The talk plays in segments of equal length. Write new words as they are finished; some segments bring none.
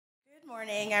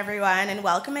Morning, everyone, and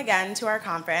welcome again to our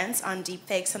conference on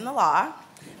deepfakes and the law.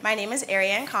 My name is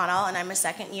Ariane Connell, and I'm a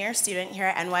second-year student here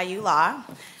at NYU Law.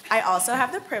 I also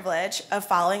have the privilege of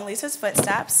following Lisa's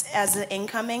footsteps as the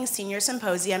incoming senior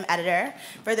symposium editor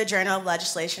for the Journal of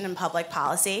Legislation and Public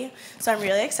Policy, so I'm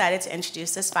really excited to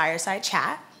introduce this fireside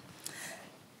chat.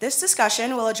 This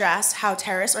discussion will address how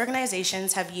terrorist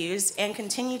organizations have used and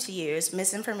continue to use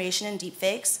misinformation and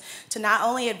deepfakes to not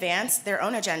only advance their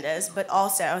own agendas, but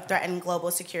also threaten global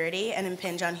security and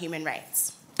impinge on human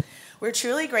rights. We're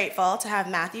truly grateful to have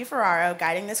Matthew Ferraro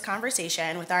guiding this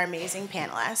conversation with our amazing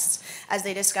panelists as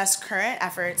they discuss current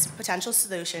efforts, potential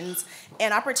solutions,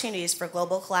 and opportunities for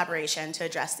global collaboration to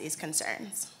address these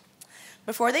concerns.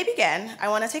 Before they begin, I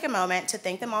want to take a moment to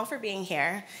thank them all for being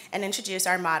here and introduce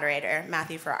our moderator,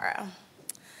 Matthew Ferraro.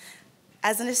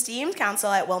 As an esteemed counsel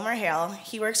at WilmerHale,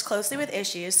 he works closely with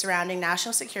issues surrounding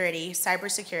national security,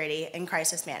 cybersecurity, and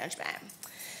crisis management.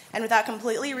 And without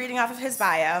completely reading off of his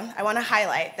bio, I want to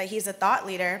highlight that he's a thought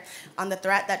leader on the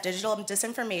threat that digital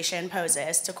disinformation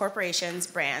poses to corporations,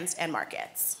 brands, and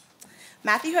markets.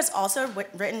 Matthew has also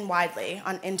written widely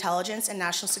on intelligence and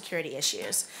national security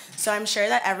issues, so I'm sure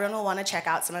that everyone will want to check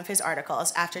out some of his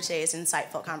articles after today's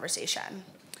insightful conversation.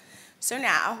 So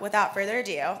now, without further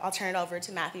ado, I'll turn it over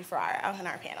to Matthew Ferraro and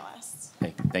our panelists.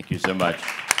 Thank you so much.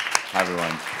 Hi,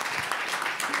 everyone.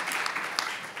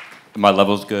 My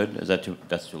level's good? That's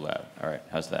too loud. All right,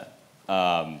 how's that?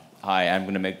 Hi, I'm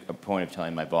going to make a point of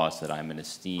telling my boss that I'm an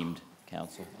esteemed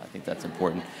counsel. I think that's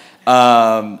important.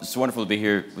 It's wonderful to be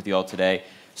here with you all today.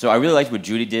 So I really liked what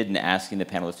Judy did in asking the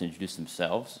panelists to introduce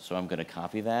themselves, so I'm going to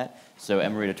copy that. So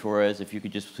Emerita, Torres, if you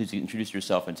could just please introduce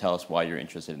yourself and tell us why you're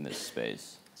interested in this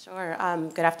space. Sure.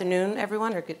 Good afternoon,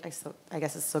 everyone, or I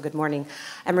guess it's still good morning.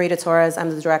 Emerita Torres.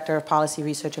 I'm the Director of Policy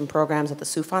Research and Programs at the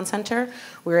Soufan Center.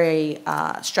 We're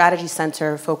a strategy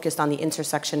center focused on the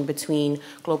intersection between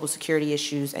global security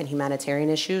issues and humanitarian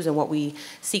issues, and what we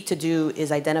seek to do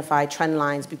is identify trend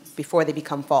lines before they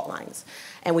become fault lines.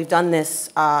 And we've done this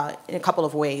in a couple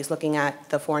of ways, looking at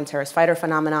the foreign terrorist fighter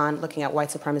phenomenon, looking at white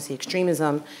supremacy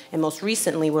extremism, and most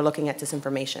recently we're looking at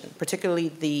disinformation, particularly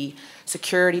the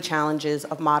security challenges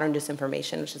of modern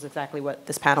disinformation, which is exactly what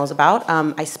this panel is about.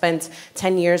 I spent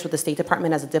 10 years with the State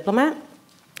Department as a diplomat.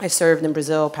 I served in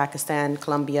Brazil, Pakistan,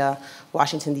 Colombia,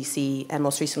 Washington, D.C., and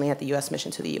most recently at the U.S.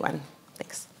 mission to the UN.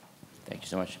 Thanks. Thank you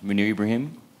so much. Mounir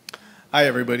Ibrahim. Hi,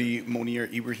 everybody.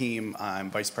 Mounir Ibrahim. I'm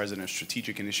Vice President of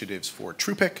Strategic Initiatives for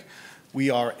Truepic. We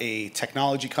are a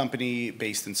technology company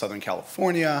based in Southern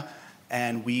California,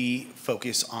 and we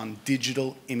focus on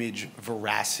digital image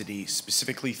veracity,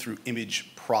 specifically through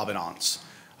image provenance,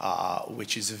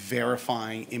 which is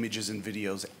verifying images and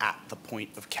videos at the point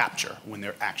of capture when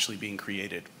they're actually being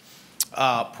created.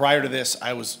 Prior to this,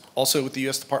 I was also with the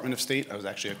U.S. Department of State. I was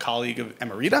actually a colleague of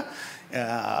Emerita,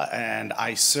 and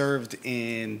I served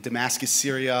in Damascus,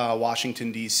 Syria,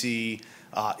 Washington, D.C.,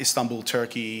 Istanbul,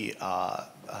 Turkey,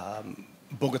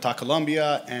 Bogota,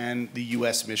 Colombia, and the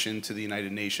U.S. mission to the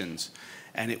United Nations.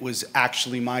 And it was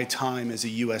actually my time as a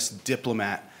U.S.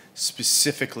 diplomat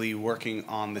specifically working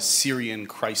on the Syrian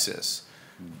crisis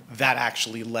that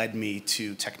actually led me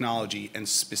to technology and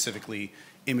specifically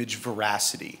image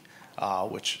veracity.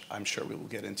 Which I'm sure we will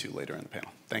get into later in the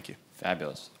panel. Thank you.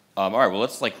 Fabulous. All right, well,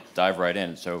 let's dive right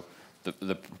in. So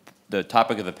the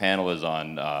topic of the panel is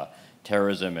on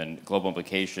terrorism and global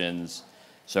implications.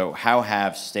 So how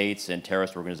have states and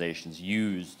terrorist organizations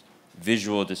used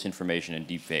visual disinformation and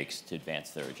deepfakes to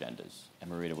advance their agendas?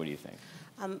 Emerita, what do you think?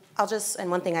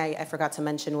 And one thing I forgot to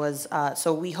mention was,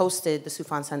 so we hosted the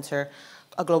Soufan Center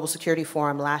a global security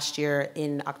forum last year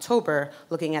in October,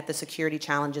 looking at the security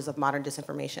challenges of modern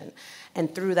disinformation.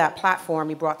 And through that platform,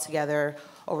 we brought together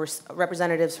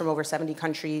representatives from over 70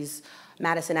 countries,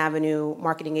 Madison Avenue,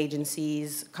 marketing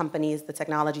agencies, companies, the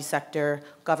technology sector,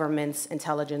 governments,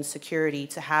 intelligence, security,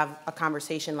 to have a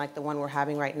conversation like the one we're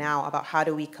having right now about how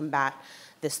do we combat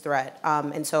this threat.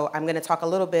 And so I'm going to talk a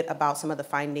little bit about some of the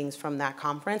findings from that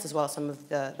conference, as well as some of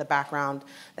the background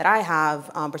that I have,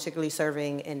 particularly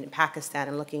serving in Pakistan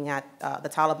and looking at the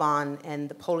Taliban and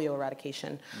the polio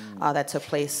eradication that took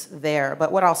place there.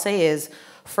 But what I'll say is,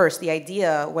 first, the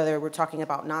idea, whether we're talking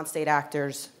about non-state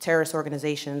actors, terrorist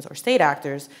organizations, or state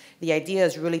actors, the idea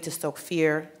is really to stoke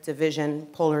fear, division,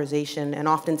 polarization, and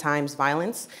oftentimes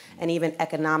violence, and even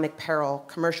economic peril,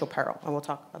 commercial peril. And we'll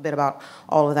talk a bit about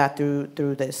all of that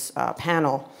through this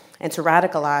panel. And to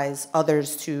radicalize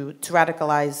others, to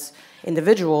radicalize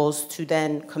individuals to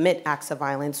then commit acts of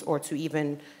violence or to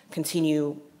even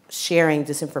continue sharing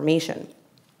disinformation.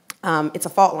 It's a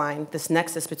fault line, this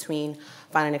nexus between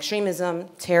violent extremism,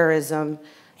 terrorism,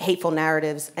 hateful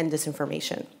narratives, and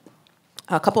disinformation.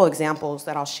 A couple examples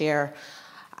that I'll share.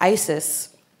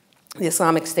 ISIS, the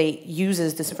Islamic State,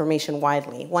 uses disinformation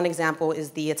widely. One example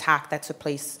is the attack that took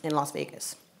place in Las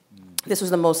Vegas. This was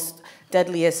the most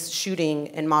deadliest shooting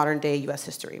in modern day US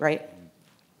history, right?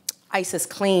 ISIS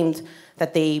claimed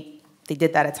that they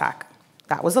did that attack.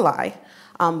 That was a lie.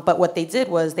 But what they did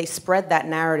was they spread that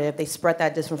narrative, they spread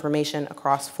that disinformation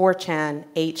across 4chan,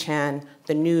 8chan,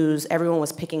 the news, everyone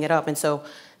was picking it up. And so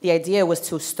the idea was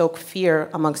to stoke fear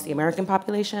amongst the American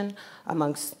population,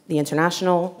 amongst the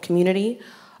international community,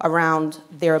 around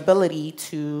their ability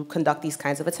to conduct these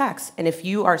kinds of attacks. And if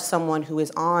you are someone who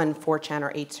is on 4chan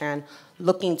or 8chan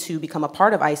looking to become a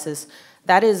part of ISIS,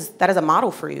 that is a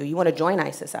model for you. You want to join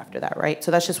ISIS after that, right?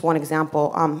 So that's just one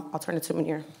example. I'll turn it to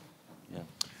Mounir. Yeah.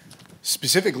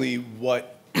 Specifically,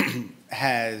 what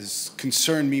has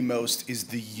concerned me most is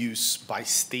the use by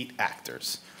state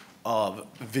actors of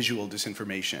visual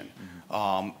disinformation,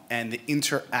 and the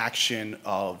interaction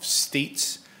of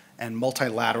states and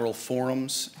multilateral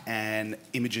forums and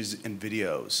images and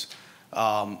videos.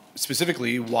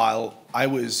 Specifically, while I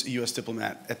was a US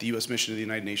diplomat at the US mission of the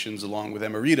United Nations along with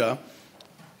Emerita,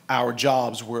 our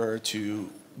jobs were to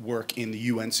work in the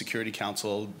UN Security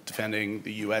Council defending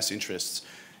the US interests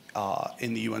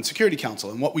in the UN Security Council.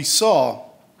 And what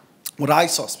I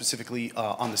saw specifically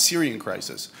on the Syrian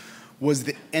crisis was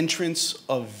the entrance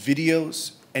of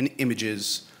videos and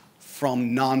images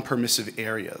from non-permissive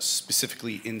areas,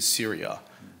 specifically in Syria,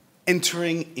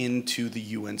 entering into the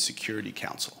UN Security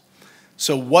Council.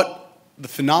 So what the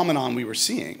phenomenon we were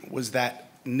seeing was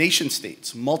that nation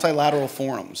states, multilateral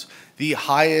forums, the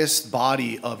highest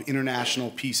body of international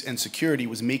peace and security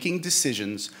was making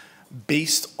decisions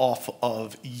based off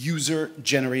of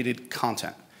user-generated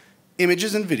content,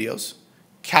 images and videos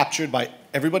captured by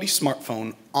everybody's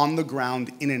smartphone on the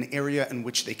ground in an area in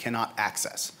which they cannot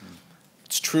access.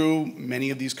 It's true, many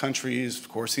of these countries, of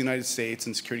course the United States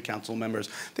and Security Council members,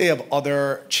 they have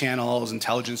other channels,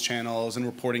 intelligence channels and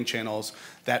reporting channels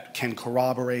that can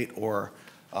corroborate or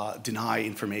deny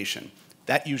information.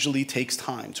 That usually takes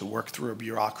time to work through a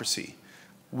bureaucracy.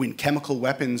 When chemical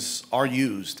weapons are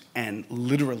used and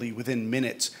literally within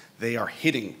minutes they are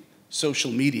hitting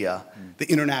social media, the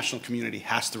international community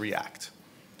has to react.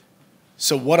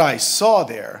 So what I saw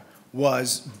there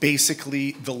was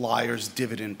basically the liar's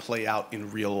dividend play out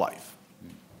in real life.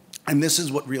 And this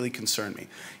is what really concerned me.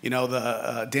 You know,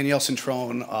 the Danielle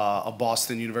Centrone of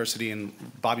Boston University and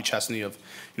Bobby Chesney of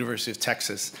University of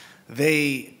Texas,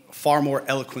 they far more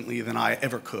eloquently than I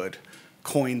ever could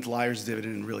coined liar's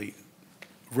dividend and really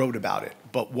wrote about it.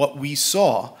 But what we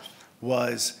saw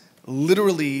was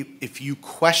literally if you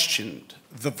questioned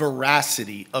the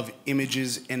veracity of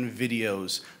images and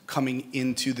videos coming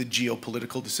into the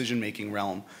geopolitical decision-making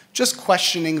realm, just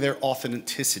questioning their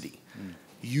authenticity,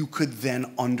 you could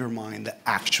then undermine the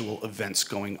actual events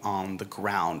going on the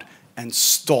ground and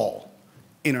stall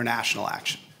international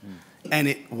action. And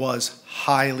it was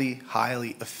highly,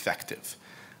 highly effective.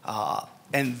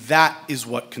 And that is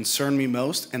what concerned me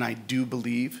most, and I do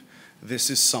believe this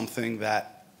is something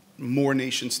that more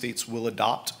nation states will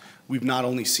adopt. We've not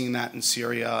only seen that in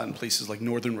Syria and places like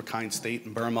northern Rakhine State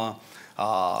and Burma,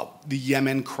 the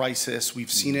Yemen crisis,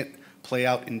 we've seen it play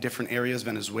out in different areas,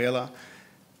 Venezuela,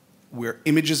 where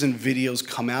images and videos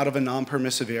come out of a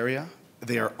non-permissive area,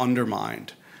 they are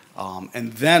undermined.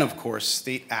 And then, of course,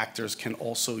 state actors can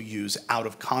also use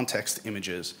out-of-context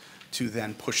images to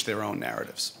then push their own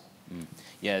narratives.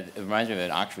 Yeah, it reminds me of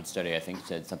an Oxford study, I think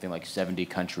said something like 70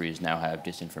 countries now have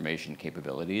disinformation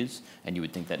capabilities, and you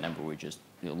would think that number would just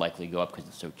likely go up because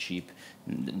it's so cheap,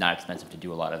 not expensive to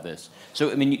do a lot of this. So,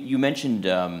 I mean, you mentioned,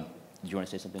 did you want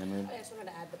to say something, Emerita? I just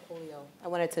wanted to add the polio. I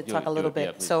wanted to talk a little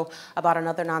bit about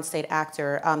another non-state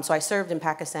actor. So I served in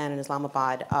Pakistan and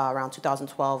Islamabad around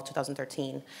 2012,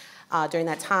 2013. During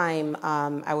that time,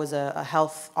 I was a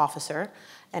health officer,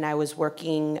 and I was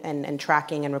working and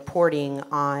tracking and reporting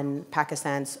on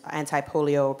Pakistan's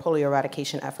anti-polio, polio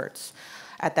eradication efforts.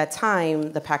 At that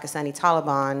time, the Pakistani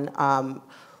Taliban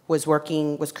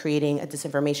was creating a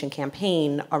disinformation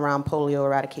campaign around polio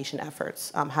eradication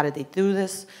efforts. How did they do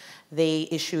this? They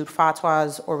issued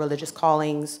fatwas or religious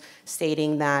callings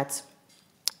stating that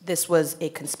this was a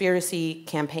conspiracy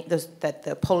campaign, that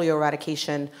the polio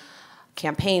eradication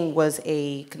campaign was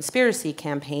a conspiracy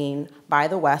campaign by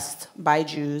the West, by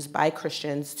Jews, by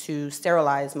Christians to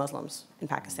sterilize Muslims in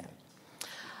Pakistan.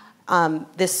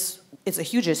 This is a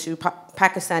huge issue.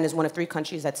 Pakistan is one of 3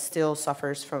 countries that still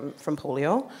suffers from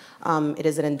polio. It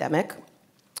is an endemic.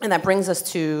 And that brings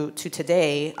us to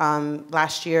today.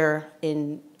 Last year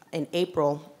in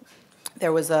April,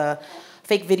 there was a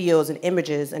fake videos and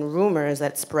images and rumors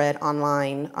that spread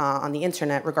online on the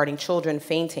internet regarding children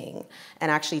fainting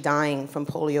and actually dying from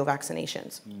polio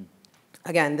vaccinations.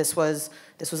 Again, this was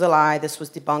a lie. This was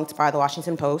debunked by the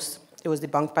Washington Post. It was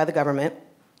debunked by the government.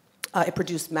 It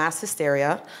produced mass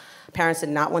hysteria. Parents did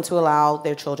not want to allow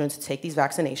their children to take these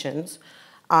vaccinations.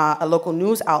 A local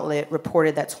news outlet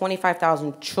reported that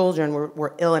 25,000 children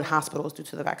were ill in hospitals due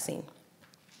to the vaccine.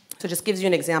 So just gives you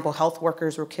an example, health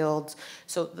workers were killed.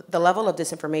 So the level of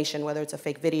disinformation, whether it's a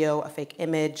fake video, a fake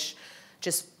image,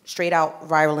 just straight out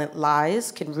virulent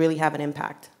lies can really have an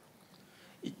impact.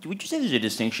 Would you say there's a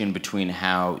distinction between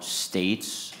how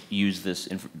states use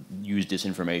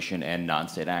disinformation and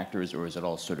non-state actors, or is it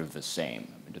all sort of the same?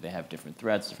 I mean, do they have different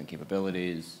threats, different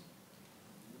capabilities?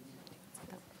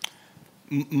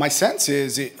 My sense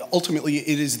is, ultimately,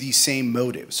 it is the same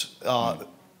motives.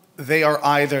 They are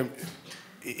either,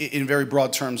 in very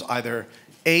broad terms, either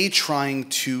A, trying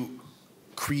to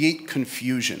create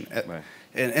confusion, right.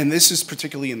 and this is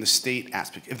particularly in the state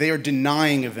aspect. If they are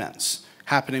denying events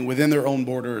happening within their own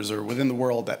borders or within the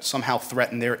world that somehow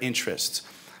threaten their interests,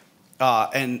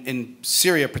 and in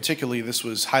Syria particularly, this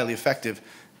was highly effective.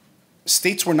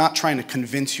 States were not trying to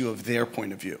convince you of their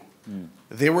point of view.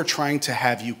 They were trying to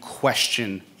have you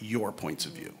question your points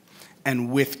of view.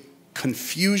 And with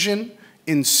confusion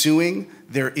ensuing,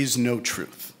 there is no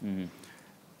truth.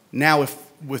 Now,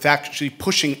 with actually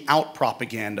pushing out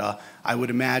propaganda, I would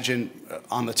imagine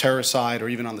on the terror side or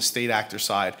even on the state actor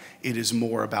side, it is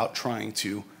more about trying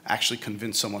to actually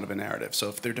convince someone of a narrative. So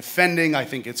if they're defending, I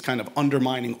think it's kind of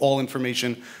undermining all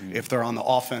information. If they're on the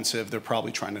offensive, they're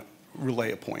probably trying to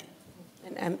relay a point.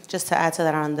 And just to add to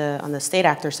that on the state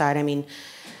actor side, I mean,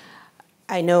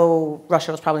 I know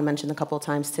Russia was probably mentioned a couple of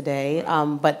times today,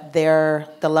 but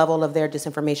the level of their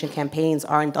disinformation campaigns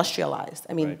are industrialized.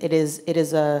 I mean, right. it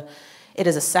is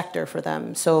a sector for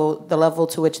them. So the level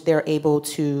to which they're able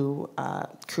to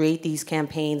create these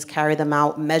campaigns, carry them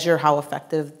out, measure how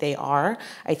effective they are,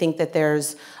 I think that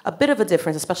there's a bit of a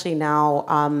difference, especially now,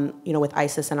 with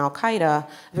ISIS and Al Qaeda.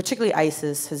 Particularly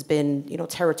ISIS has been,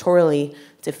 territorially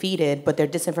defeated, but their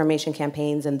disinformation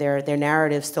campaigns and their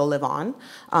narratives still live on,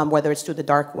 whether it's through the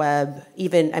dark web.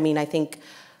 Even, I think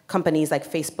companies like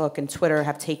Facebook and Twitter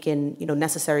have taken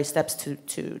necessary steps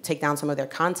to take down some of their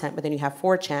content, but then you have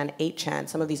 4chan, 8chan,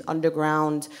 some of these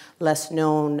underground, less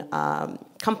known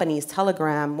companies,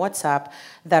 Telegram, WhatsApp,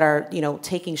 that are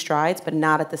taking strides, but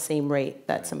not at the same rate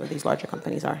that some of these larger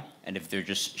companies are. And if they're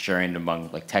just sharing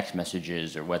among like text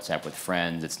messages or WhatsApp with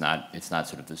friends, it's not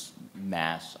sort of this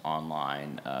mass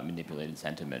online manipulated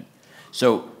sentiment.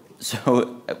 So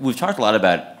we've talked a lot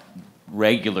about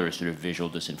regular sort of visual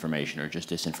disinformation or just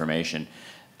disinformation.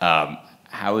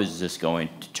 How is this going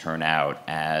to turn out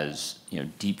as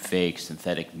deepfakes,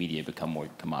 synthetic media become more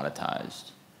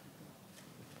commoditized?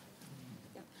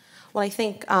 Well, I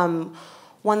think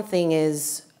one thing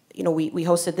is, we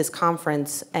hosted this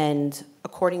conference, and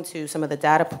according to some of the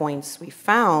data points we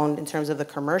found in terms of the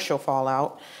commercial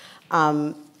fallout,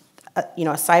 a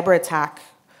cyber attack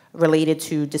related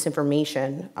to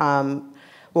disinformation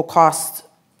will cost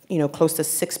close to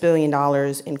 $6 billion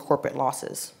in corporate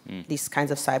losses, these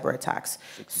kinds of cyber attacks.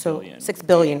 $6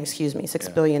 billion.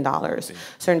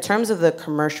 So in terms of the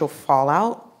commercial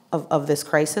fallout of this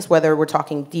crisis, whether we're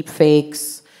talking deep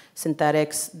fakes,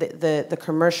 synthetics, the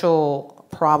commercial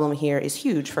problem here is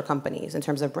huge for companies in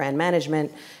terms of brand management,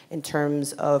 in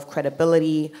terms of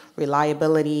credibility,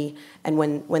 reliability, and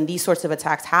when these sorts of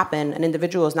attacks happen, an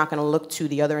individual is not going to look to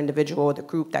the other individual or the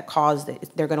group that caused it,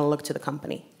 they're going to look to the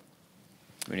company.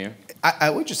 Mounir? I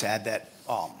would just add that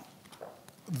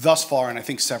thus far, and I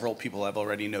think several people have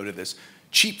already noted this,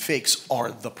 cheap fakes are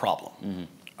the problem.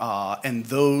 And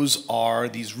those are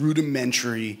these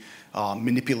rudimentary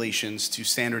manipulations to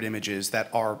standard images that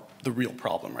are the real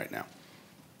problem right now.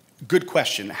 Good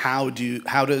question. How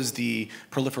does the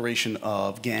proliferation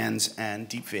of GANs and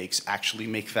deepfakes actually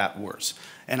make that worse?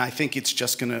 And I think it's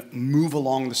just going to move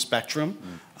along the spectrum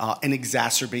and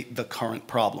exacerbate the current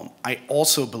problem. I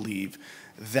also believe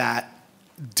that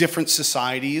different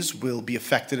societies will be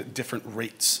affected at different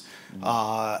rates.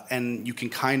 And you can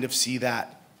kind of see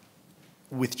that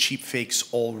with cheap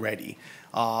fakes already.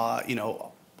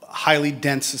 Highly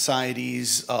dense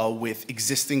societies with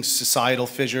existing societal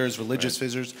fissures, religious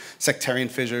fissures, sectarian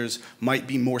fissures might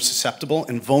be more susceptible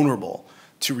and vulnerable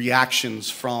to reactions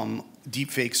from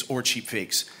deepfakes or cheap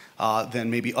fakes than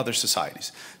maybe other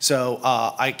societies. So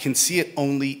I can see it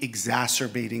only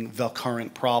exacerbating the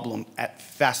current problem at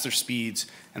faster speeds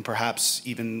and perhaps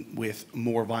even with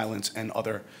more violence and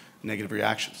other negative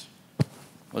reactions.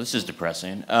 Well, this is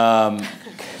depressing.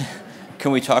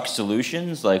 can we talk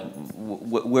solutions? Like,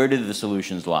 where do the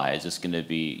solutions lie? Is this going to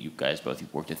be, you guys both,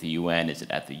 you've worked at the UN, is it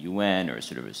at the UN, or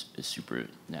sort of a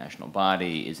supranational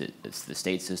body? Is it it's the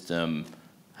state system?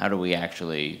 How do we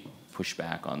actually push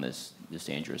back on this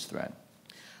dangerous threat?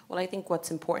 Well, I think what's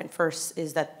important first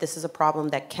is that this is a problem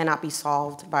that cannot be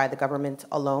solved by the government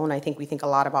alone. I think we think a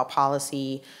lot about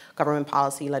policy, government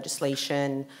policy,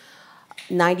 legislation.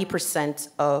 90%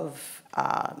 of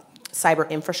cyber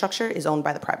infrastructure is owned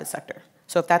by the private sector.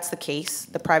 So if that's the case,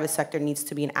 the private sector needs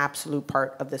to be an absolute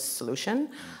part of this solution.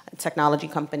 Technology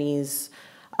companies,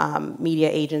 media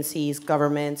agencies,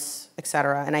 governments, et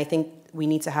cetera. And I think we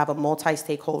need to have a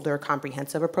multi-stakeholder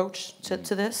comprehensive approach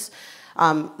to this.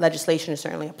 Legislation is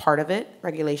certainly a part of it.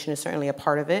 Regulation is certainly a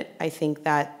part of it. I think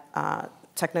that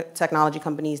technology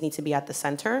companies need to be at the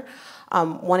center.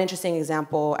 One interesting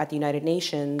example at the United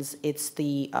Nations, it's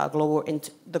the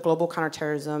Global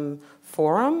Counterterrorism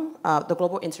Forum, the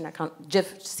Global Internet,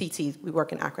 GIFCT, we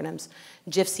work in acronyms,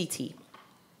 GIFCT.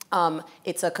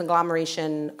 It's a conglomerate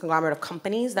of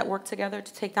companies that work together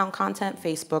to take down content.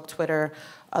 Facebook, Twitter,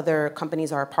 other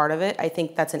companies are a part of it. I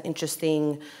think that's an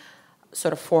interesting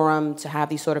sort of forum to have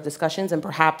these sort of discussions, and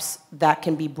perhaps that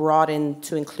can be broadened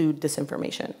to include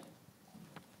disinformation.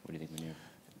 What do you think,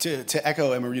 Mounir? To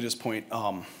echo Emerita's point,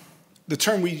 the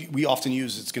term we often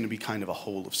use is going to be kind of a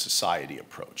whole of society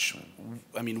approach.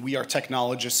 I mean, we are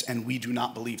technologists, and we do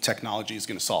not believe technology is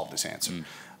going to solve this answer.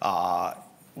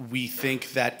 We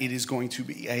think that it is going to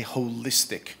be a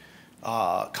holistic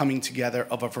coming together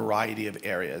of a variety of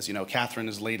areas. You know, Catherine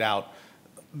has laid out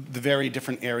the very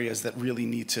different areas that really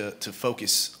need to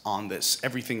focus on this.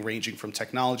 Everything ranging from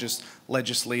technologists,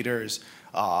 legislators,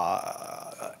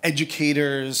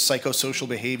 educators, psychosocial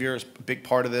behavior is a big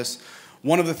part of this.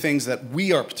 One of the things that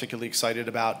we are particularly excited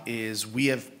about is we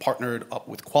have partnered up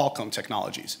with Qualcomm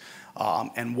Technologies.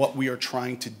 And what we are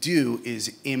trying to do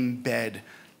is embed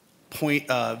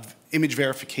image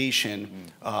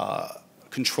verification,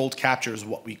 controlled capture is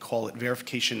what we call it,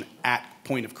 verification at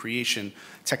point of creation,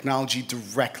 technology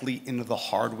directly into the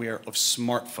hardware of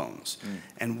smartphones.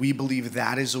 And we believe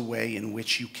that is a way in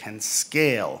which you can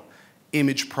scale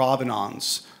image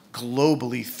provenance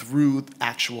globally through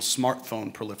actual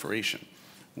smartphone proliferation.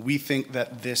 We think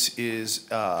that this is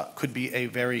could be a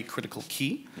very critical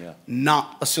key,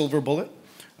 not a silver bullet.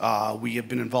 We have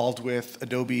been involved with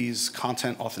Adobe's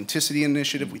Content Authenticity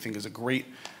Initiative. We think is a great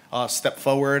step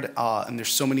forward, and there's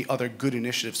so many other good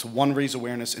initiatives. So one, raise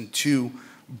awareness, and two,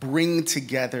 bring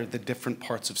together the different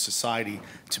parts of society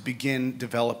to begin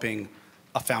developing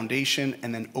a foundation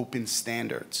and then open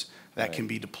standards that can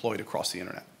be deployed across the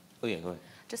internet. Oh yeah, go ahead.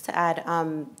 Just to add,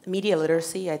 media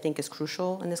literacy, I think, is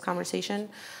crucial in this conversation.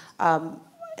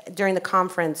 During the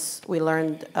conference, we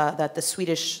learned that the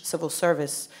Swedish civil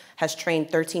service has trained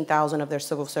 13,000 of their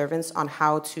civil servants on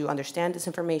how to understand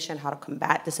disinformation, how to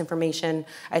combat disinformation.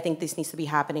 I think this needs to be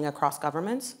happening across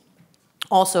governments.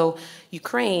 Also,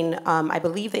 Ukraine, I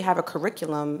believe they have a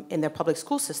curriculum in their public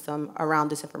school system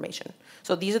around disinformation.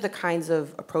 So these are the kinds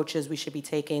of approaches we should be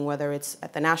taking, whether it's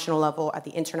at the national level, at the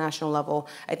international level.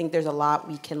 I think there's a lot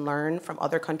we can learn from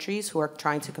other countries who are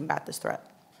trying to combat this threat.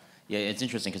 Yeah, it's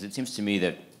interesting because it seems to me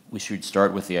that we should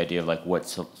start with the idea of like what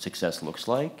success looks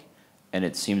like, and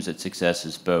it seems that success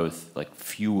is both like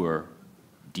fewer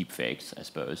deepfakes, I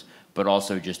suppose, but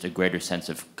also just a greater sense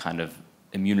of kind of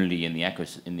immunity in the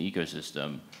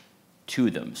ecosystem to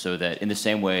them, so that in the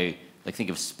same way, like think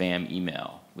of spam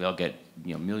email. We all get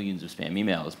millions of spam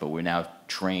emails, but we're now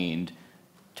trained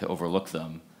to overlook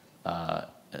them,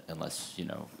 unless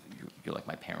you're like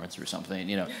my parents or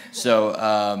something, So,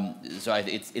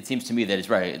 it seems to me that it's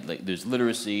right. Like there's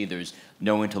literacy, there's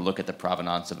knowing to look at the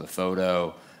provenance of a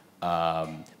photo,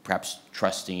 perhaps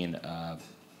trusting a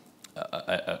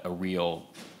real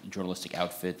journalistic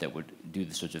outfit that would do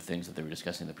the sorts of things that they were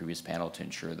discussing in the previous panel to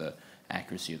ensure the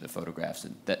accuracy of the photographs.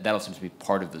 And that'll seem to be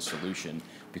part of the solution,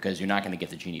 because you're not going to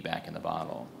get the genie back in the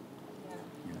bottle.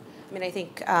 Yeah. I mean,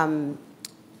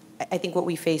 I think what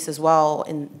we face as well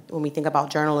when we think about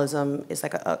journalism is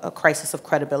like a crisis of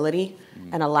credibility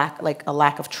and a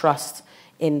lack of trust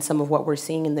in some of what we're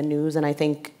seeing in the news. And I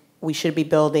think we should be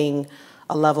building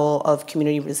a level of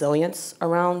community resilience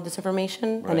around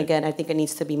disinformation. Right. And again, I think it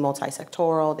needs to be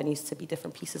multi-sectoral. There needs to be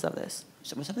different pieces of this.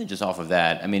 So something just off of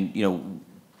that, I mean,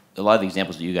 a lot of the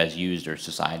examples that you guys used are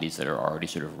societies that are already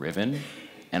sort of riven.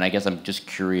 And I guess I'm just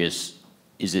curious,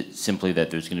 is it simply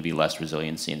that there's going to be less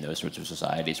resiliency in those sorts of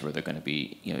societies where there are going to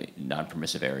be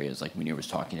non-permissive areas like Mounir was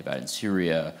talking about in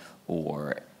Syria,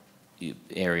 or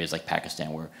areas like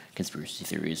Pakistan where conspiracy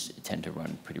theories tend to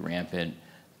run pretty rampant?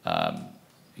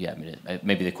 Yeah, I mean,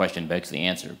 maybe the question begs the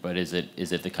answer, but is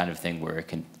it the kind of thing where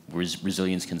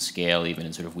resilience can scale even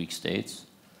in sort of weak states?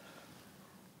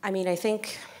 I mean, I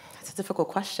think that's a difficult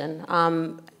question.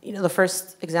 The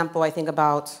first example I think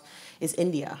about is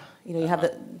India. You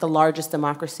have the largest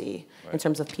democracy in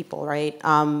terms of people, right?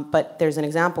 But there's an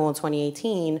example in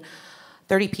 2018,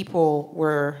 30 people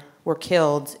were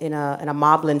killed in a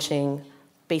mob lynching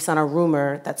based on a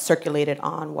rumor that circulated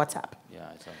on WhatsApp. Yeah,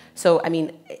 I saw that. So, I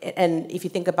mean, and if you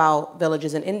think about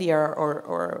villages in India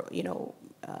or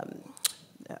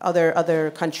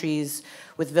other countries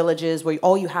with villages where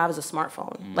all you have is a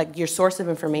smartphone. Like, your source of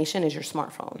information is your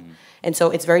smartphone. And so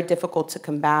it's very difficult to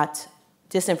combat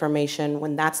disinformation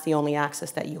when that's the only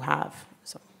access that you have.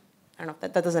 So I don't know,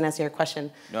 that doesn't answer your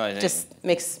question. No, I think just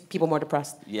makes people more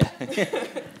depressed. Yeah.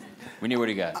 Mounir, what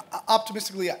do you got?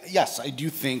 Optimistically, yes, I do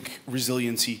think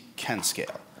resiliency can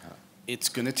scale. It's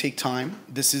going to take time.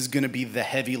 This is going to be the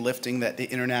heavy lifting that the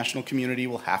international community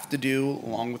will have to do,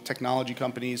 along with technology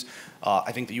companies.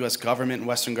 I think the U.S. government and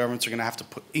Western governments are going to have to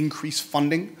increase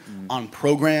funding on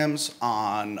programs,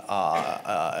 on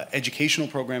educational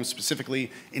programs,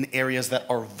 specifically in areas that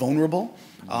are vulnerable.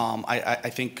 I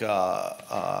think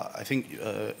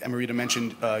Emerita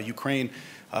mentioned Ukraine.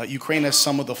 Ukraine has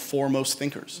some of the foremost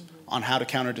thinkers on how to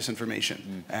counter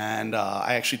disinformation. And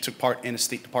I actually took part in a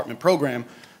State Department program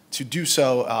to do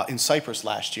so in Cyprus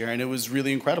last year, and it was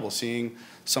really incredible seeing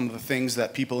some of the things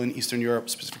that people in Eastern Europe,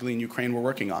 specifically in Ukraine, were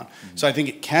working on. So I think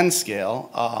it can scale,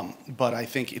 but I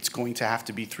think it's going to have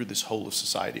to be through this whole of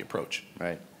society approach.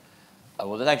 Right.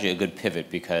 Well, that's actually a good pivot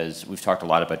because we've talked a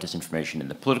lot about disinformation in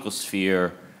the political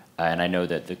sphere, and I know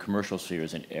that the commercial sphere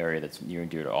is an area that's near and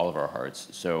dear to all of our hearts.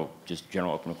 So just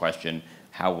general open question,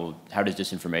 how does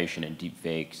disinformation and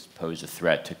deepfakes pose a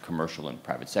threat to commercial and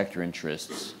private sector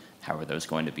interests? How are those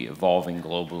going to be evolving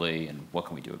globally, and what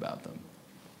can we do about them?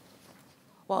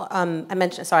 Well, I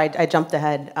mentioned, sorry, I jumped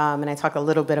ahead, and I talked a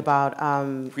little bit about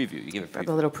Preview. You gave a preview.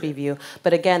 A little preview,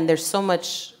 but again, there's so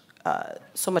much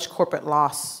corporate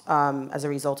loss as a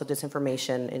result of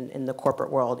disinformation in the corporate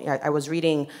world. I was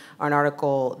reading an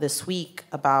article this week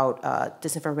about a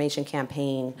disinformation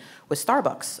campaign with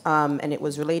Starbucks, and it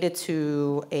was related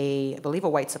to I believe a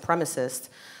white supremacist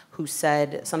who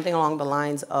said something along the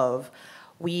lines of,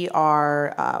 we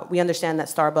understand that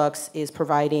Starbucks is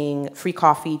providing free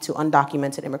coffee to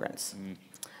undocumented immigrants.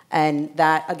 And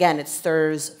that, again, it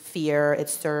stirs fear, it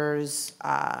stirs...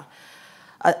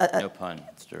 no pun,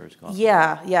 it stirs coffee.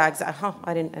 Yeah, exactly. Oh,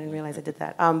 I didn't realize I did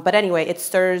that. But anyway, it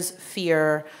stirs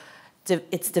fear,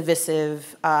 it's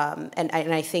divisive, and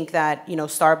I think that,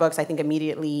 Starbucks, I think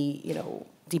immediately,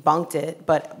 debunked it,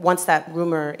 but once that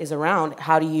rumor is around,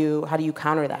 how do you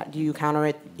counter that? Do you counter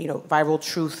it, viral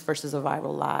truth versus a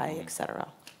viral lie, et cetera?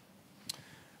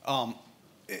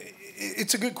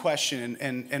 It's a good question,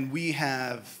 and we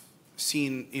have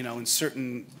seen, in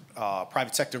certain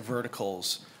private sector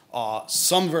verticals,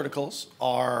 some verticals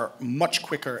are much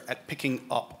quicker at picking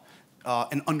up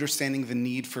and understanding the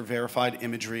need for verified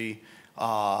imagery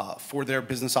for their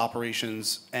business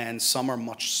operations, and some are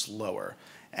much slower.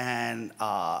 And,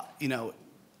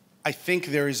 I think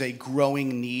there is a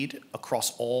growing need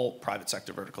across all private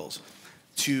sector verticals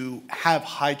to have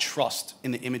high trust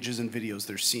in the images and videos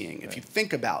they're seeing. Right. If you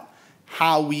think about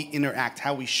how we interact,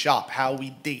 how we shop, how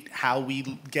we date, how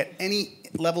we get any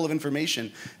level of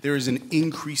information, there is an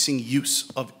increasing use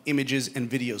of images and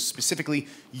videos, specifically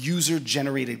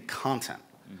user-generated content.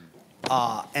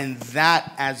 And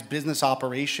that, as business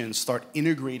operations start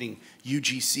integrating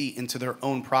UGC into their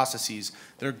own processes,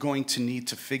 they're going to need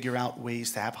to figure out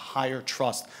ways to have higher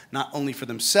trust, not only for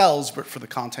themselves, but for the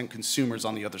content consumers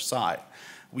on the other side.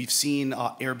 We've seen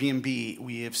Airbnb,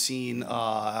 we have seen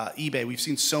eBay, we've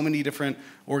seen so many different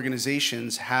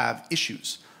organizations have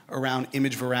issues around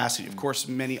image veracity. Of course,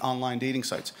 many online dating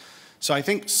sites. So I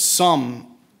think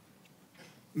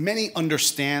many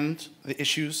understand the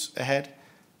issues ahead.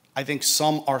 I think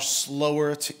some are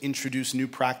slower to introduce new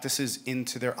practices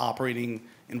into their operating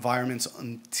environments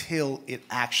until it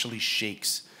actually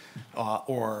shakes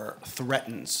or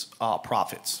threatens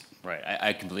profits. Right,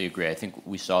 I completely agree. I think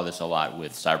we saw this a lot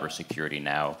with cybersecurity.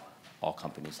 Now all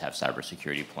companies have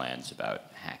cybersecurity plans about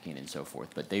hacking and so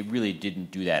forth, but they really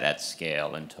didn't do that at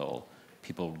scale until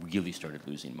people really started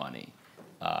losing money.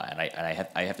 And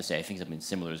I have to say, I think something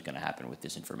similar is going to happen with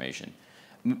disinformation.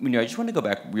 I just want to go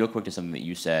back real quick to something that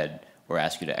you said, or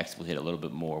ask you to explicate a little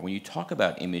bit more. When you talk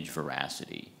about image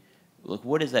veracity, look,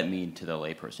 what does that mean to the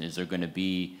layperson? Is there going to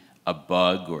be a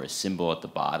bug or a symbol at the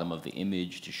bottom of the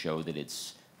image to show that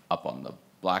it's up on the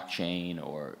blockchain,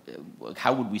 or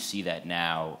how would we see that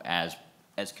now as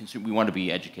as we want to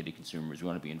be educated consumers, we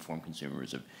want to be informed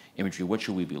consumers of imagery. What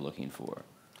should we be looking for?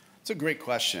 It's a great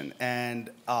question, and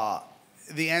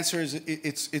the answer is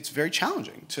it's very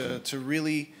challenging to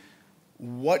really,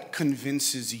 what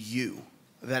convinces you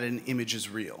that an image is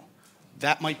real?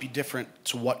 That might be different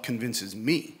to what convinces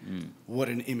me what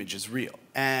an image is real.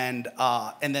 And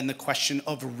then the question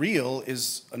of real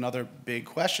is another big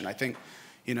question. I think,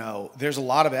 there's a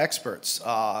lot of experts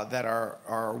that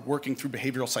are working through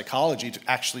behavioral psychology to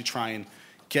actually try and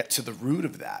get to the root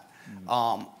of that.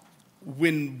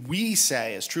 When we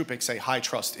say, as Truepic say, high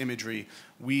trust imagery,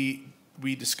 we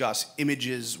discuss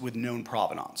images with known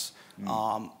provenance.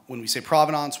 When we say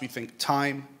provenance, we think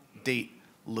time, date,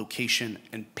 location,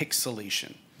 and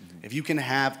pixelation. If you can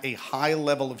have a high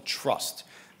level of trust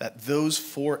that those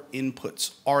 4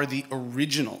 inputs are the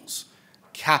originals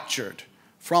captured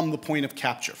from the point of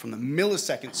capture, from the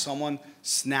millisecond someone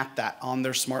snapped that on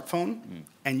their smartphone,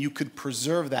 and you could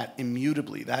preserve that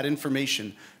immutably, that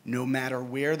information, no matter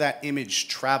where that image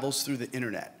travels through the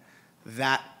internet,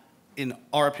 that, in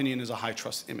our opinion, is a high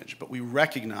trust image. But we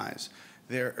recognize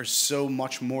there is so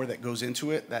much more that goes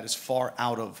into it that is far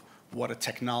out of what a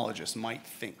technologist might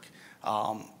think.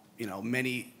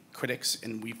 Many critics,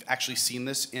 and we've actually seen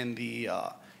this in the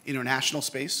international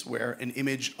space, where an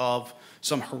image of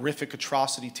some horrific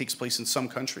atrocity takes place in some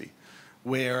country,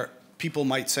 where people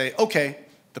might say, okay,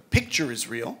 the picture is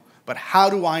real, but how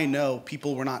do I know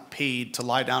people were not paid to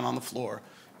lie down on the floor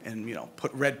and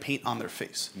put red paint on their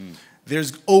face?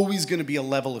 There's always going to be a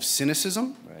level of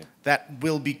cynicism that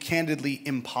will be candidly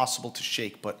impossible to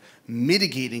shake, but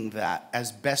mitigating that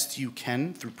as best you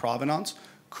can through provenance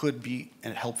could be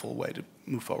a helpful way to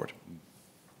move forward.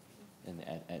 And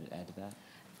add to that?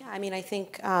 Yeah, I mean, I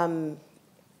think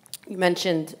you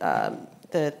mentioned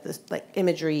the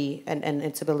imagery and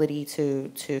its ability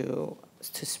to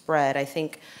spread. I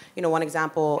think one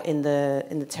example in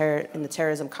the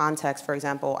terrorism context, for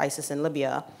example, ISIS in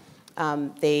Libya.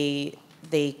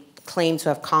 They claim to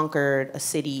have conquered a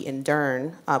city in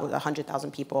Dern with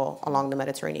 100,000 people along the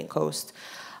Mediterranean coast.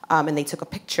 And they took a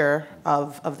picture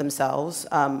of themselves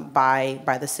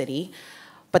by the city,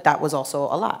 but that was also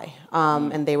a lie.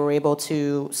 And they were able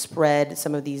to spread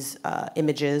some of these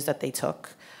images that they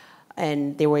took,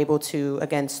 and they were able to,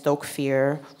 again, stoke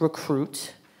fear,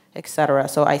 recruit, et cetera.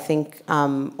 So I think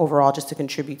overall, just to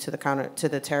contribute to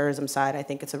the terrorism side, I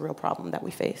think it's a real problem that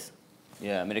we face.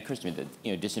 Yeah, I mean, it occurs to me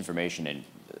that disinformation and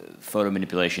photo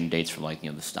manipulation dates from the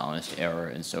Stalinist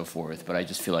era and so forth. But I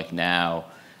just feel like now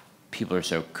people are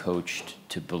so coached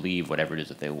to believe whatever it is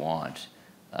that they want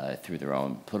through their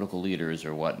own political leaders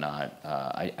or whatnot.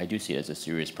 I do see it as a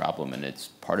serious problem, and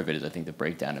part of it is, I think, the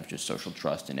breakdown of just social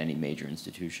trust in any major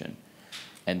institution.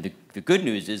 And the good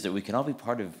news is that we can all be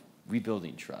part of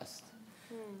rebuilding trust.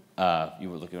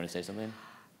 You want to say something?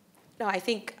 No, I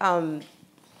think.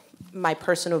 My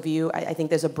personal view, I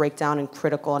think there's a breakdown in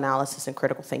critical analysis and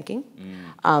critical thinking.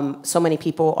 So many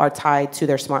people are tied to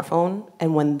their smartphone,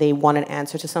 and when they want an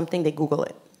answer to something, they Google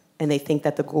it, and they think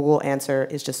that the Google answer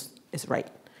is right.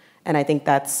 And I think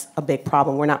that's a big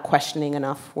problem. We're not questioning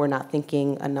enough. We're not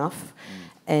thinking enough.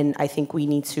 And I think we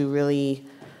need to really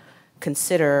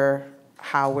consider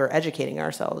how we're educating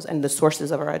ourselves and the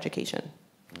sources of our education.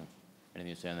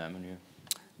 Anything to say on that, Mounir?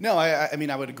 No, I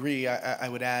mean, I would agree. I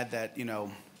would add that,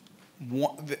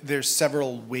 there's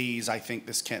several ways I think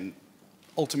this can,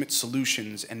 ultimate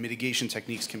solutions and mitigation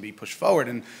techniques can be pushed forward.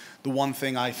 And the one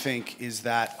thing I think is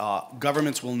that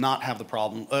governments will not have the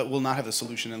problem, will not have the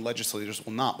solution, and legislators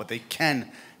will not, but they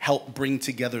can help bring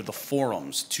together the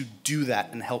forums to do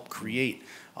that and help create.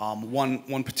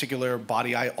 One particular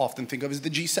body I often think of is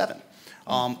the G7.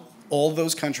 All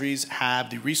those countries have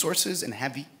the resources and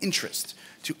have the interest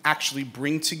to actually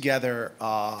bring together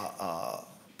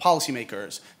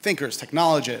policymakers, thinkers,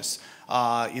 technologists,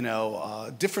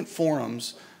 different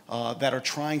forums that are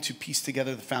trying to piece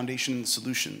together the foundation and the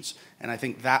solutions. And I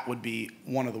think that would be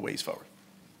one of the ways forward.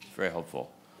 Very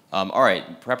helpful. All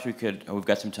right, perhaps we've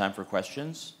got some time for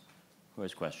questions. Who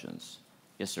has questions?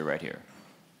 Yes, sir, right here.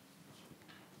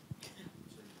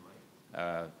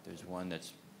 There's one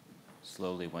that's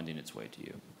slowly wending its way to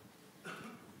you.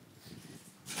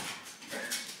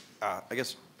 I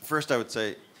guess first I would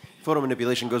say photo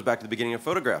manipulation goes back to the beginning of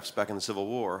photographs, back in the Civil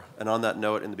War. And on that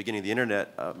note, in the beginning of the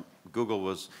internet, Google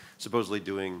was supposedly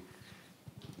doing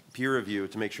peer review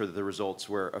to make sure that the results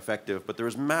were effective. But there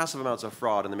was massive amounts of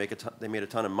fraud, and they made a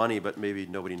ton of money, but maybe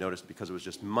nobody noticed because it was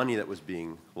just money that was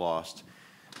being lost.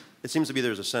 It seems to be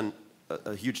there's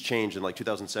a huge change in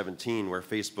 2017 where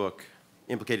Facebook,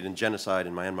 implicated in genocide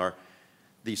in Myanmar,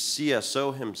 the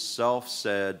CSO himself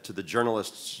said to the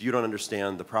journalists, "You don't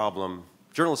understand the problem.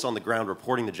 journalists on the ground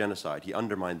reporting the genocide. He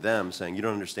undermined them, saying, you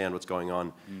don't understand what's going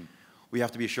on. We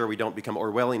have to be sure we don't become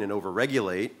Orwellian and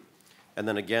overregulate. And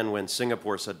then again, when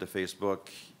Singapore said to Facebook,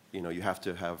 you have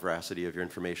to have veracity of your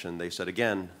information, they said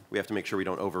again, we have to make sure we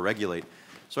don't overregulate.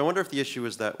 So I wonder if the issue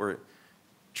is that we're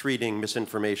treating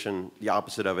misinformation, the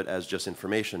opposite of it, as just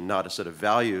information, not a set of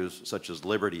values such as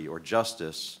liberty or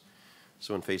justice.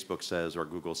 So when Facebook says or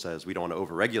Google says we don't want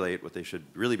to overregulate, what they should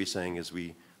really be saying is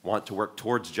we want to work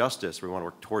towards justice, we want to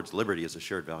work towards liberty as a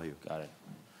shared value. Got it.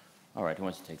 All right, who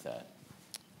wants to take that?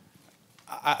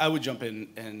 I would jump in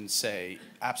and say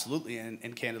absolutely,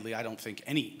 and candidly, I don't think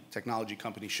any technology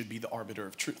company should be the arbiter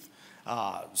of truth.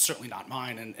 Certainly not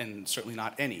mine, and certainly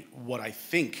not any. What I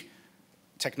think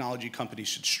technology companies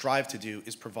should strive to do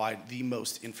is provide the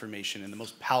most information in the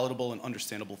most palatable and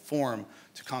understandable form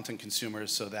to content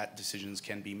consumers so that decisions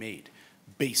can be made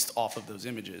based off of those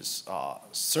images.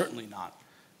 Certainly not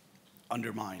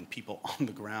undermine people on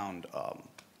the ground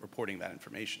reporting that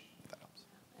information.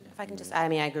 If I can just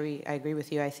add, I agree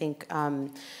with you. I think,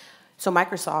 so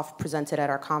Microsoft presented at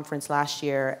our conference last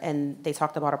year, and they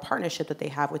talked about a partnership that they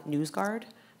have with NewsGuard.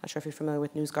 I'm not sure if you're familiar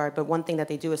with NewsGuard, but one thing that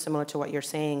they do is similar to what you're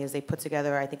saying, is they put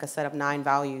together, I think, a set of 9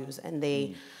 values, and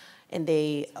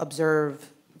they observe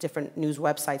different news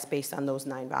websites based on those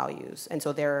 9 values. And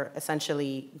so they're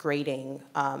essentially grading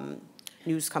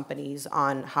news companies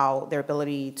on how their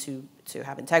ability to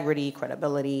have integrity,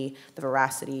 credibility, the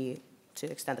veracity, to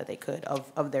the extent that they could,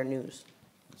 of their news.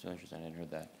 That's really interesting. I hadn't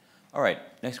heard that. All right,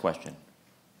 next question.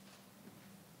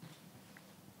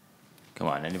 Come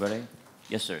on, anybody?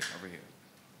 Yes, sir, over here.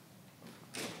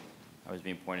 I was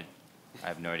being pointed. I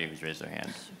have no idea who's raised their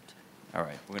hands. All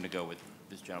right, we're going to go with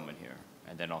this gentleman here,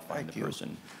 and then I'll find the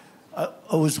person.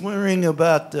 I was wondering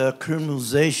about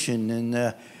criminalization,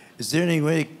 and is there any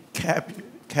way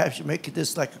to make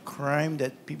this like a crime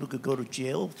that people could go to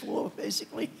jail for,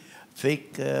 basically?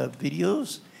 Fake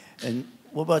videos? And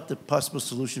what about the possible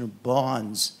solution of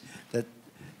bonds, that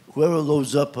whoever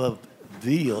loads up a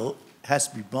video has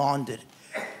to be bonded,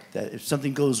 that if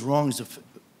something goes wrong as a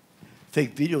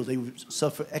fake video, they would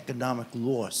suffer economic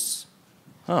loss?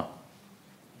 Huh.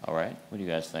 All right. What do you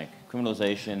guys think?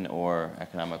 Criminalization or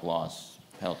economic loss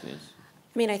penalties?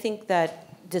 I think that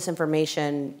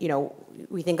disinformation,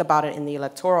 we think about it in the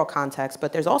electoral context,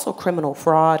 but there's also criminal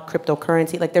fraud,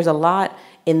 cryptocurrency. Like, there's a lot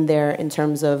in there in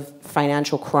terms of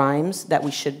financial crimes that we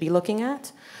should be looking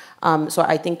at. So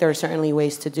I think there are certainly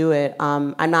ways to do it.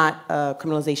 I'm not a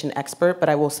criminalization expert, but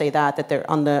I will say that there,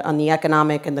 on the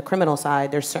economic and the criminal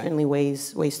side, there's certainly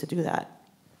ways to do that.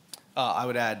 I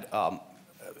would add,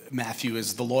 Matthew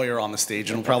is the lawyer on the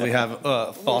stage and will probably have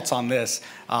thoughts on this.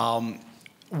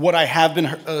 What I have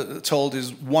been told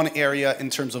is one area in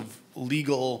terms of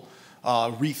legal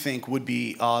rethink would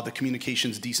be the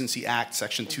Communications Decency Act,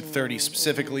 Section 230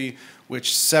 specifically,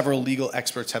 which several legal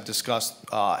experts have discussed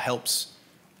helps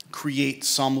create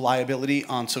some liability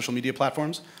on social media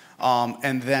platforms.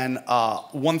 And then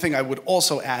one thing I would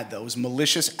also add, though, is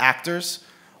malicious actors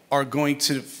are going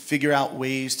to figure out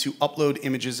ways to upload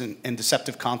images and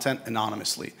deceptive content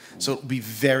anonymously. So it'll be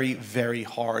very, very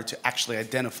hard to actually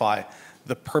identify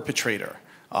the perpetrator.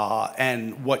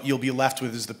 And what you'll be left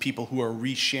with is the people who are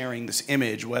resharing this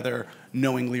image, whether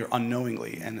knowingly or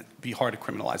unknowingly, and it'd be hard to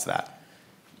criminalize that.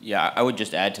 Yeah, I would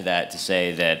just add to that to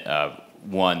say that,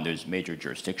 one, there's major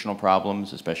jurisdictional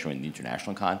problems, especially in the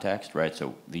international context, right?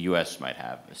 So the U.S. might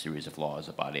have a series of laws,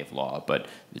 a body of law, but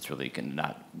it's really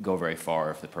cannot go very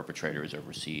far if the perpetrator is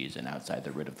overseas and outside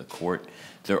the writ of the court.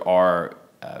 There are,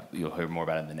 you'll hear more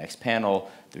about it in the next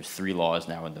panel, there's 3 laws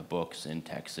now in the books in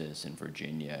Texas, in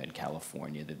Virginia, and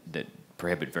California that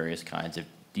prohibit various kinds of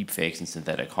deepfakes and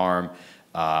synthetic harm.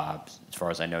 As far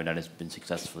as I know, none has been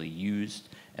successfully used,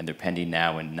 and they're pending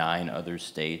now in 9 other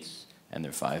states, and there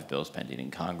are 5 bills pending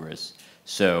in Congress.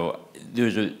 So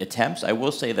there's attempts. I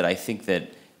will say that I think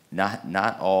that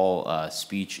not all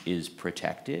speech is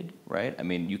protected, right? I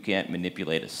mean, you can't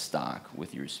manipulate a stock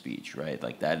with your speech, right?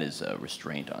 Like, that is a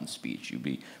restraint on speech. You'd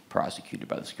be prosecuted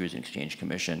by the Securities and Exchange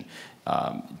Commission.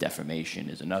 Defamation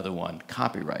is another one.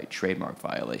 Copyright, trademark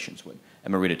violations. What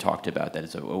Emerita talked about, that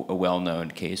is a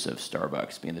well-known case of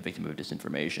Starbucks being the victim of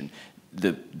disinformation.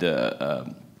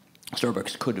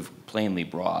 Starbucks could have plainly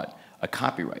brought a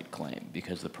copyright claim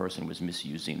because the person was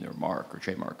misusing their mark or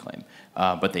trademark claim,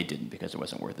 but they didn't because it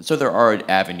wasn't worth it. So there are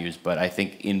avenues, but I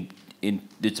think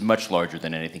it's much larger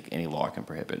than anything any law can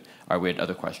prohibit. All right, we had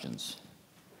other questions.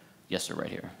 Yes, sir, right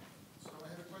here. So I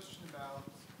have a question about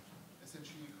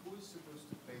essentially who is supposed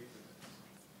to pay for this.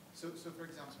 So for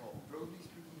example, broadly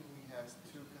speaking, we have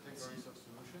 2 categories of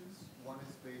solutions. One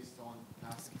is based on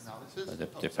task analysis.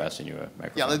 They're passing you a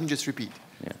microphone. Yeah, let me just repeat.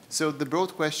 Yeah. So the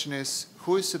broad question is,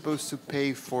 who is supposed to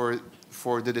pay for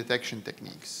the detection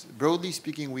techniques? Broadly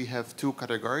speaking, we have two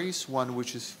categories. One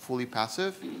which is fully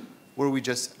passive, where we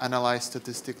just analyze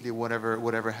statistically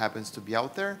whatever happens to be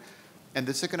out there. And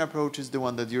the second approach is the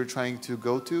one that you're trying to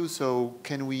go to. So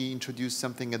can we introduce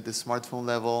something at the smartphone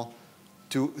level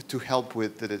to help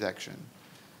with the detection?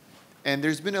 And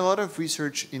there's been a lot of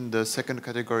research in the second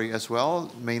category as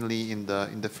well, mainly in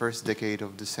the first decade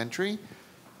of the century.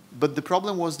 But the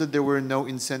problem was that there were no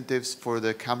incentives for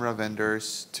the camera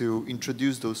vendors to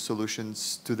introduce those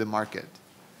solutions to the market.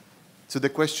 So the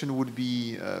question would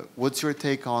be, what's your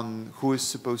take on who is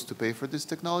supposed to pay for this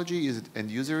technology? Is it end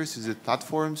users? Is it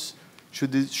platforms?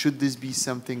 Should this be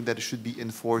something that should be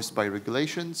enforced by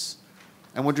regulations?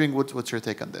 I'm wondering what's your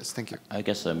take on this? Thank you. I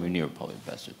guess Mounir would probably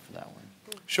best it for that one.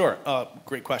 Sure,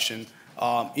 great question.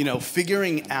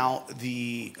 Figuring out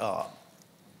the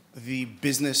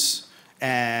business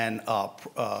and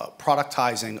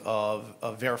productizing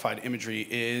of verified imagery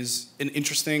is an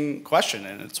interesting question,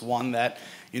 and it's one that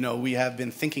we have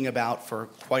been thinking about for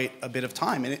quite a bit of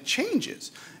time, and it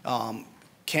changes.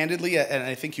 Candidly, and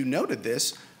I think you noted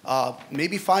this,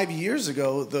 maybe 5 years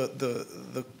ago,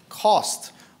 the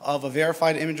cost of a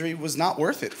verified imagery was not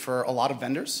worth it for a lot of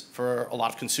vendors, for a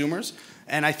lot of consumers,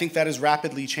 and I think that is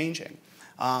rapidly changing.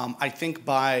 I think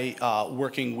by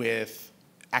working with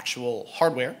actual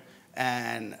hardware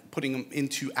and putting them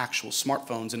into actual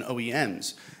smartphones and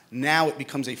OEMs, now it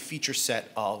becomes a feature set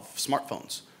of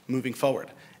smartphones moving forward.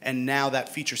 And now that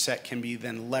feature set can be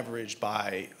then leveraged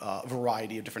by a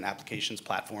variety of different applications,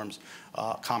 platforms,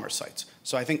 commerce sites.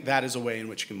 So I think that is a way in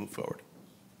which you can move forward.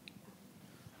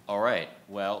 All right.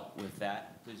 Well, with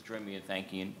that, please join me in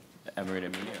thanking Emerita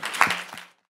and Mounir.